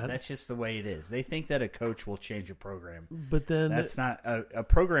like that. Yeah, that's just the way it is. They think that a coach will change a program. But then that's not a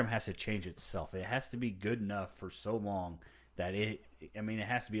program has to change itself. It has to be good enough for so long that it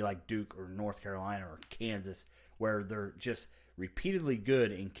has to be like Duke or North Carolina or Kansas, where they're just repeatedly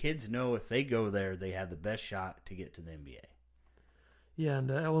good, and kids know if they go there, they have the best shot to get to the NBA. Yeah,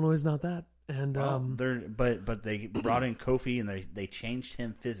 and Illinois is not that. And but they brought in Kofi, and they changed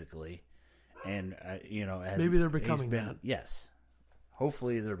him physically, and maybe they're becoming that. Yes,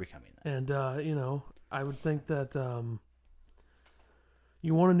 hopefully they're becoming that. And I would think that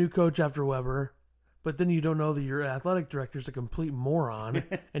you want a new coach after Weber. but then you don't know that your athletic director is a complete moron,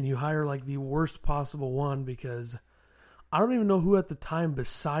 and you hire like the worst possible one because I don't even know who at the time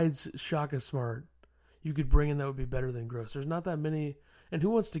besides Shaka Smart you could bring in that would be better than Gross. There's not that many, and who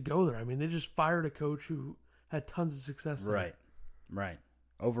wants to go there? I mean, they just fired a coach who had tons of success there. Right.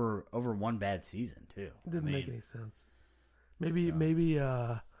 Over one bad season too. It didn't make any sense. Maybe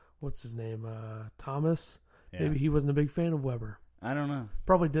what's his name? Thomas. Yeah. Maybe he wasn't a big fan of Weber. I don't know.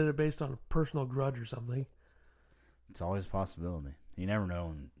 Probably did it based on a personal grudge or something. It's always a possibility. You never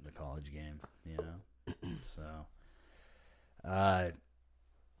know in the college game, you know. So, I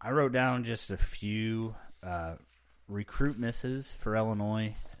wrote down just a few recruit misses for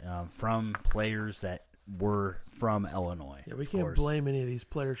Illinois from players that were from Illinois. Yeah, we can't blame any of these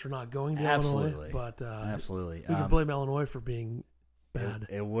players for not going to Illinois, but absolutely, we can blame Illinois for being bad.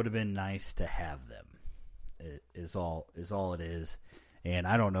 It would have been nice to have them. It is all it is. And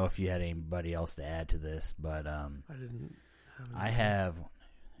I don't know if you had anybody else to add to this, but I didn't. I have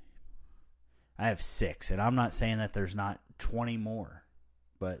 6, and I'm not saying that there's not 20 more.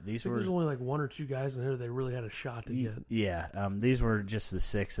 But these were. There's only like 1 or 2 guys in here they really had a shot to get. Yeah, these were just the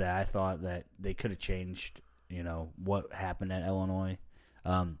 6 that I thought that they could have changed. You know what happened at Illinois.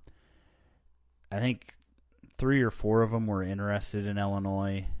 I think 3 or 4 of them were interested in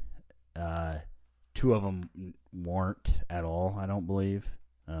Illinois. 2 of them weren't at all. I don't believe.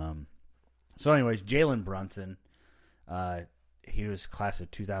 So, anyways, Jalen Brunson. He was class of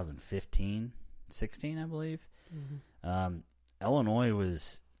 2015, 16, I believe. Mm-hmm. Illinois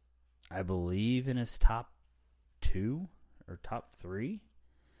was, I believe, in his top 2 or top 3.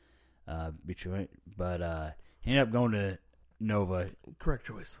 But he ended up going to Nova. Correct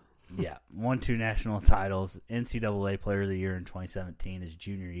choice. Yeah, won 2 national titles, NCAA Player of the Year in 2017, his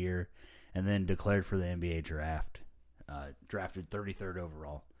junior year, and then declared for the NBA draft. Drafted 33rd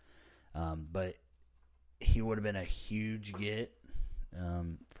overall. But he would have been a huge get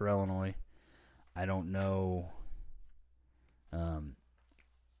for Illinois. I don't know.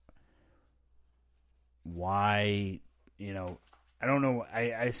 Why, I don't know. I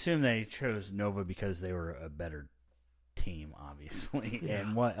assume they chose Nova because they were a better team, obviously,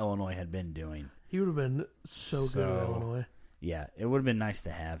 and what Illinois had been doing. He would have been so good at Illinois. Yeah, it would have been nice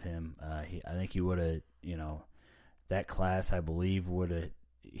to have him. I think he would have, that class, I believe,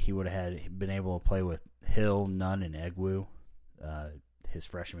 he would have been able to play with Hill, Nunn, and Egwu his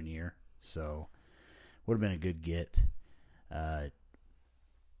freshman year. So, would have been a good get.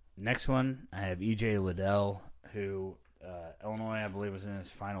 Next one, I have E.J. Liddell, who Illinois, I believe, was in his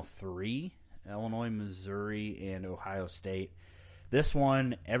final 3. Illinois, Missouri, and Ohio State. This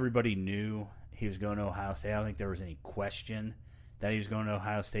one, everybody knew he was going to Ohio State. I don't think there was any question that he was going to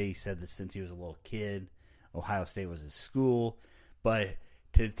Ohio State. He said that since he was a little kid, Ohio State was his school. But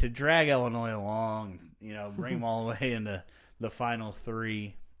to drag Illinois along, bring them all the way into the final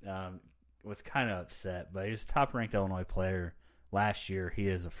 3, was kind of upset. But he was a top-ranked Illinois player last year. He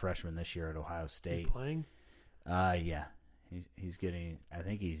is a freshman this year at Ohio State. Is he playing? Yeah. He's getting, I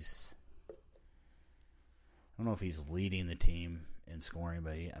think he's, I don't know if he's leading the team in scoring,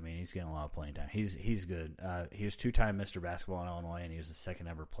 but he's getting a lot of playing time. He's good. He was 2-time Mr. Basketball in Illinois, and he was the second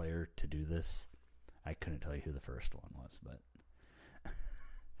ever player to do this. I couldn't tell you who the first one was, but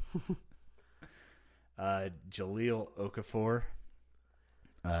Jaleel Okafor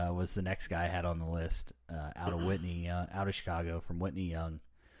was the next guy I had on the list out of Whitney, out of Chicago, from Whitney Young.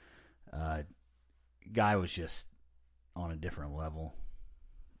 Guy was just on a different level.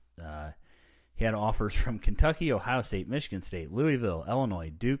 He had offers from Kentucky, Ohio State, Michigan State, Louisville,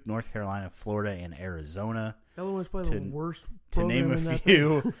 Illinois, Duke, North Carolina, Florida, and Arizona. Illinois probably the worst to name a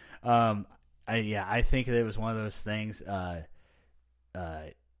few. I think it was one of those things.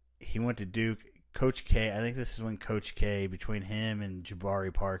 He went to Duke. Coach K, I think this is when Coach K, between him and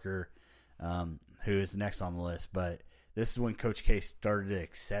Jabari Parker, who is next on the list, but this is when Coach K started to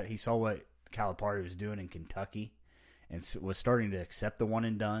accept. He saw what Calipari was doing in Kentucky and was starting to accept the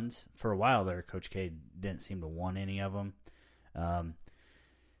one-and-dones. For a while there, Coach K didn't seem to want any of them.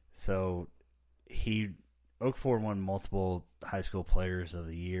 So Okafor won multiple high school players of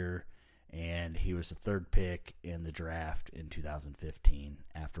the year, and he was the 3rd pick in the draft in 2015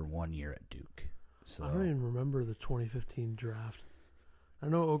 after 1 year at Duke. So, I don't even remember the 2015 draft. I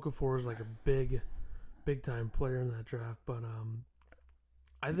know Okafor was like a big-time player in that draft, but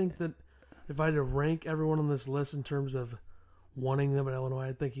I think that if I had to rank everyone on this list in terms of wanting them at Illinois,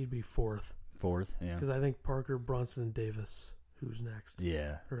 I think he'd be 4th. 4th, yeah. Because I think Parker, Brunson, and Davis, who's next.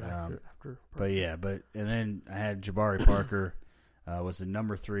 Yeah. Or after Parker. And then I had Jabari Parker, was the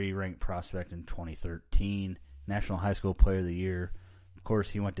number 3 ranked prospect in 2013, National High School Player of the Year. Of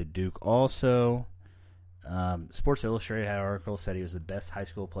course, he went to Duke also. Sports Illustrated had an article said he was the best high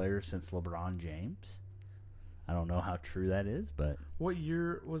school player since LeBron James. I don't know how true that is, but What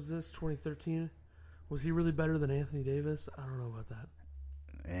year was this? 2013. Was he really better than Anthony Davis? I don't know about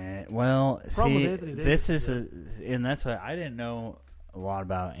that. well, Problem see, with Anthony Davis this is and that's why I didn't know a lot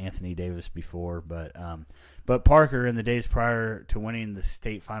about Anthony Davis before, but Parker, in the days prior to winning the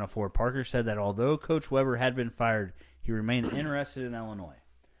state Final Four, Parker said that although Coach Weber had been fired, he remained interested in Illinois.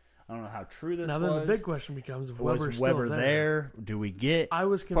 I don't know how true this Now was. then, the big question becomes: if Was Weber's Weber still there? Do we get I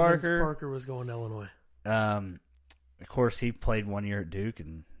was convinced Parker? Parker was going to Illinois. Of course, he played 1 year at Duke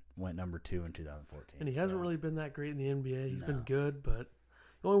and went number 2 in 2014. And he hasn't really been that great in the NBA. He's been No. good, but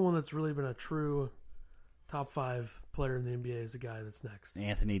the only one that's really been a true top 5 player in the NBA is the guy that's next.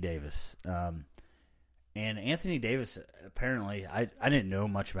 Anthony Davis. And Anthony Davis, apparently, I didn't know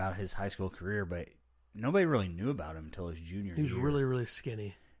much about his high school career, but nobody really knew about him until his junior He was year. really, really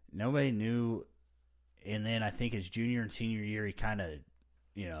skinny. Nobody knew. And then I think his junior and senior year, he kind of,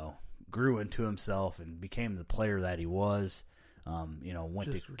 grew into himself and became the player that he was.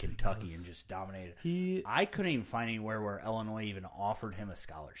 Went Just to Kentucky ridiculous. and just dominated. He, I couldn't even find anywhere where Illinois even offered him a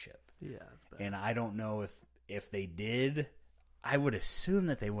scholarship. yeah, it's bad. And I don't know if they did. I would assume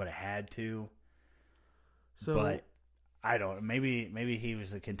that they would have had to, So, but I don't. Maybe he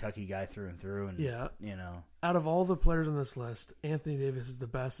was a Kentucky guy through and through, and yeah, out of all the players on this list, Anthony Davis is the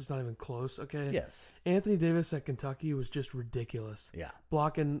best. It's not even close, okay? yes, Anthony Davis at Kentucky was just ridiculous. yeah,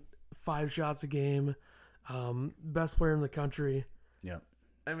 Blocking 5 shots a game, best player in the country. yep,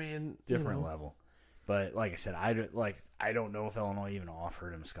 I mean, different level. But like I said, I don't know if Illinois even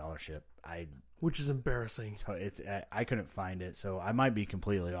offered him a scholarship. which is embarrassing. So I couldn't find it, so I might be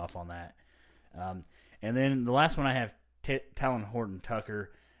completely off on that. And then the last one I have, Talon Horton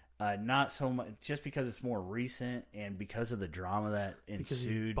Tucker. Not so much, just because it's more recent and because of the drama that Because he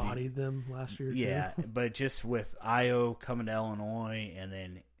ensued. bodied them last year. Yeah, too. but just with Io coming to Illinois, and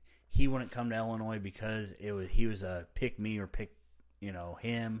then he wouldn't come to Illinois because he was a pick me or pick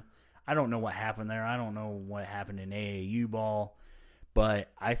him. I don't know what happened there. I don't know what happened in AAU ball,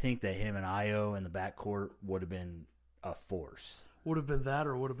 but I think that him and Io in the backcourt would have been a force. Would have been that,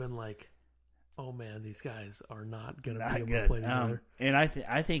 or would have been like, oh man, these guys are not going to be Not able good. to play together. And I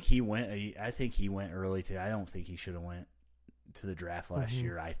think he went. I think he went early too. I don't think he should have went to the draft last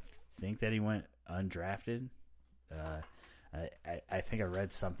year. I think that he went undrafted. I think I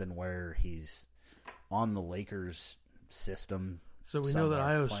read something where he's on the Lakers system. So we know that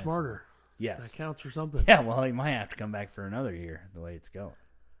somewhere Io's playing smarter. somewhere. Yes. That counts for something. Yeah. Well, he might have to come back for another year. The way it's going.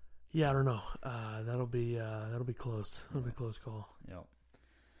 Yeah, I don't know. That'll be close. That'll be a close call. Yep.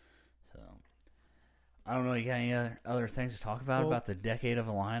 So I don't know. You got any other things to talk about the decade of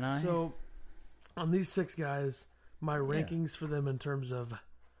Illini? So on these 6 guys, my rankings for them in terms of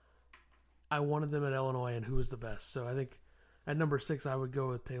I wanted them at Illinois and who was the best. So I think at number 6 I would go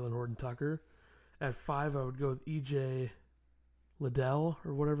with Talon Horton Tucker. At 5 I would go with EJ Liddell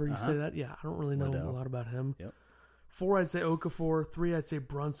or whatever you say that. Yeah, I don't really know Liddell. a lot about him. Yep. 4 I'd say Okafor. 3 I'd say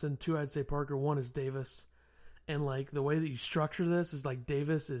Brunson. 2 I'd say Parker. 1 is Davis. And like the way that you structure this is like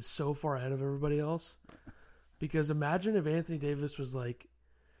Davis is so far ahead of everybody else. Because imagine if Anthony Davis was like,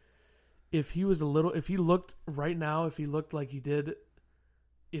 if he looked right now, if he looked like he did,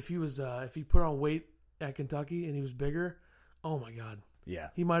 if he put on weight at Kentucky and he was bigger, oh my God. Yeah.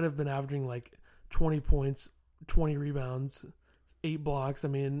 He might have been averaging like 20 points, 20 rebounds, 8 blocks. I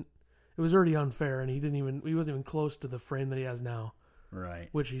mean, it was already unfair, and he wasn't even close to the frame that he has now. Right.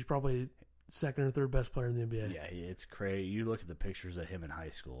 Which he's probably second or third best player in the NBA. Yeah, it's crazy. You look at the pictures of him in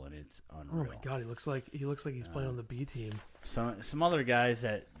high school, and it's unreal. Oh my God, he looks like he's playing on the B team. Some other guys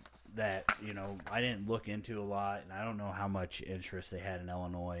that I didn't look into a lot, and I don't know how much interest they had in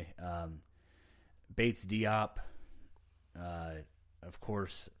Illinois. Bates Diop, of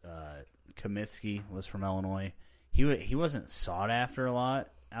course, Kamitsky was from Illinois. He wasn't sought after a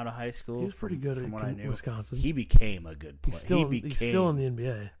lot out of high school. He was pretty good from at what I knew. Wisconsin. He became a good player. He's still in the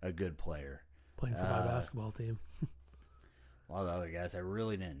NBA, a good player. playing for my basketball team. A lot of the other guys I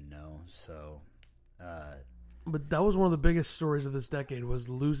really didn't know. So, But that was one of the biggest stories of this decade, was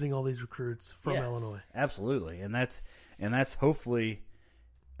losing all these recruits from yes, Illinois. absolutely, and that's hopefully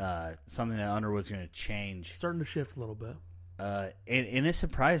something that Underwood's going to change. Starting to shift a little bit. And it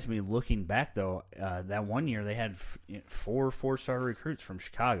surprised me looking back, though, that one year they had 4 4-star recruits from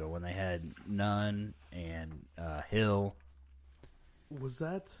Chicago when they had Nunn and Hill, Was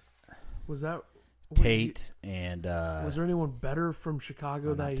that Tate, and was there anyone better from Chicago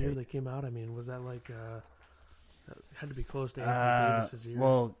not that year Tate. that came out? I mean, was that like that had to be close to Anthony Davis's year?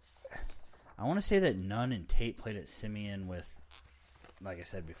 well, I want to say that Nunn and Tate played at Simeon with, like I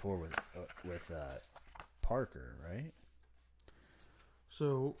said before, with Parker, right?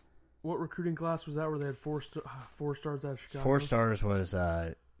 So, what recruiting class was that where they had four stars out of Chicago? 4 stars was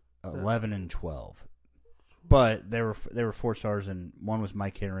 11 and 12. But they were 4 stars, and one was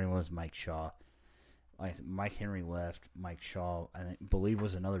Mike Henry, one was Mike Shaw. Mike Henry left. Mike Shaw, believe,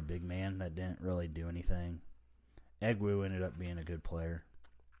 was another big man that didn't really do anything. Egwu ended up being a good player.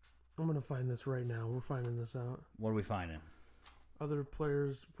 I'm going to find this right now. We're finding this out. What are we finding? Other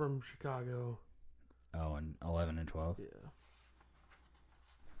players from Chicago. Oh, and 11 and 12? Yeah.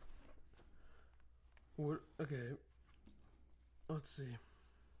 Okay. Let's see.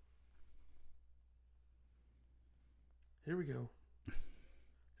 Here we go.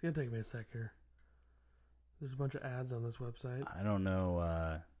 It's going to take me a sec here. There's a bunch of ads on this website. I don't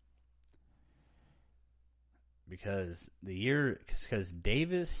know, because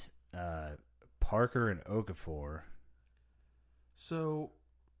Davis, Parker, and Okafor. So,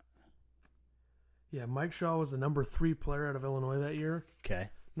 yeah, Mike Shaw was the number 3 player out of Illinois that year.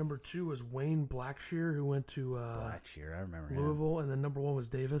 Okay. Number 2 was Wayne Blackshear, who went to Blackshear, I remember Louisville, and then number 1 was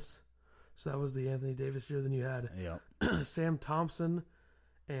Davis. So that was the Anthony Davis year. Then you had Sam Thompson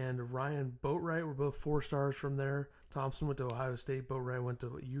and Ryan Boatwright were both 4 stars from there. Thompson went to Ohio State. Boatwright went to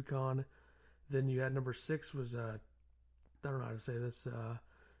UConn. Then you had number 6 was, I don't know how to say this,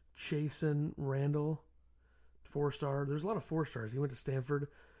 Chasen Randall, 4-star. There's a lot of 4 stars. He went to Stanford.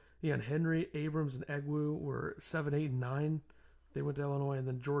 You had Henry, Abrams, and Egwu were 7, 8, and 9. They went to Illinois. And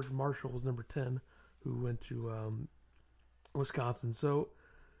then George Marshall was number 10, who went to Wisconsin. So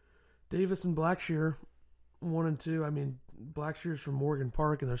Davis and Blackshear, 1 and 2. I mean, Blackshear's from Morgan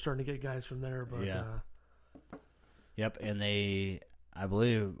Park, and they're starting to get guys from there. But yeah. Yep, and I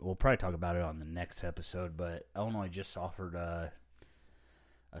believe we'll probably talk about it on the next episode, but Illinois just offered a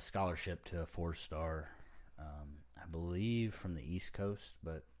scholarship to a 4-star, I believe, from the East Coast,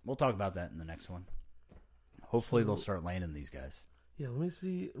 but we'll talk about that in the next one. Hopefully they'll start landing these guys. Yeah, let me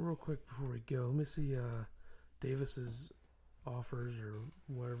see real quick before we go. Let me see Davis's offers or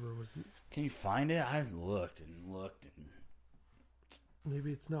whatever was. Can you find it? I looked and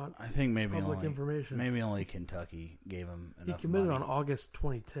maybe it's not. I think maybe public information. Maybe only Kentucky gave him enough. He committed money. on August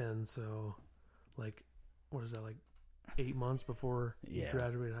 2010, so like, what is that, like 8 months before he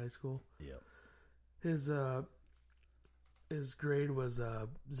graduated high school? Yep. His grade was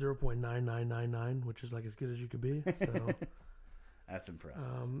 0.9999, which is like as good as you could be. So that's impressive.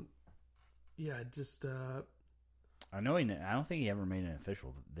 Yeah, just. I don't think he ever made an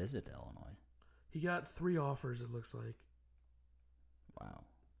official visit to Illinois. He got 3 offers. It looks like. Wow.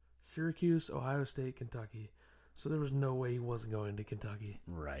 Syracuse, Ohio State, Kentucky. So there was no way he wasn't going to Kentucky.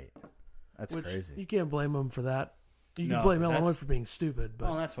 Right. That's Which, crazy. You can't blame him for that. You can blame Illinois for being stupid. But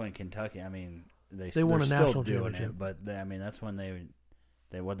well, that's when Kentucky. I mean, they won a national doing championship. it, but that's when they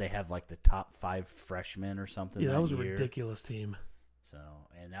have like the top 5 freshmen or something. Yeah, that was year. a ridiculous team. So,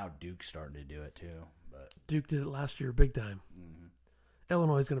 and now Duke's starting to do it too. But Duke did it last year, big time. Mm-hmm.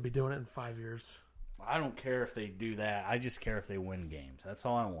 Illinois is going to be doing it in 5 years. I don't care if they do that. I just care if they win games. That's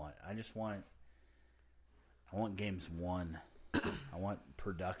all I want. I want games won. I want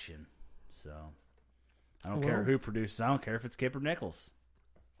production. So I don't care who produces. I don't care if it's Kipper Nichols.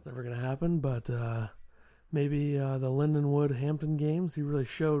 It's never going to happen, but maybe the Lindenwood Hampton games, he really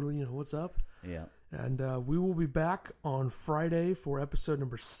showed what's up. Yeah. And we will be back on Friday for episode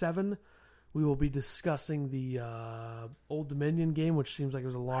number 7. We will be discussing the Old Dominion game, which seems like it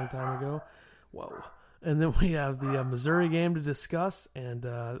was a long time ago. Whoa. And then we have the Missouri game to discuss and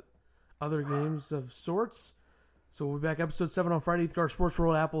other games of sorts. So we'll be back episode 7 on Friday. Our Sports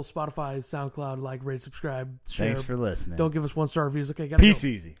World, Apple, Spotify, SoundCloud. Like, rate, subscribe, share. Thanks for listening. Don't give us 1-star reviews. Okay, gotta go. Peace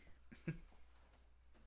easy.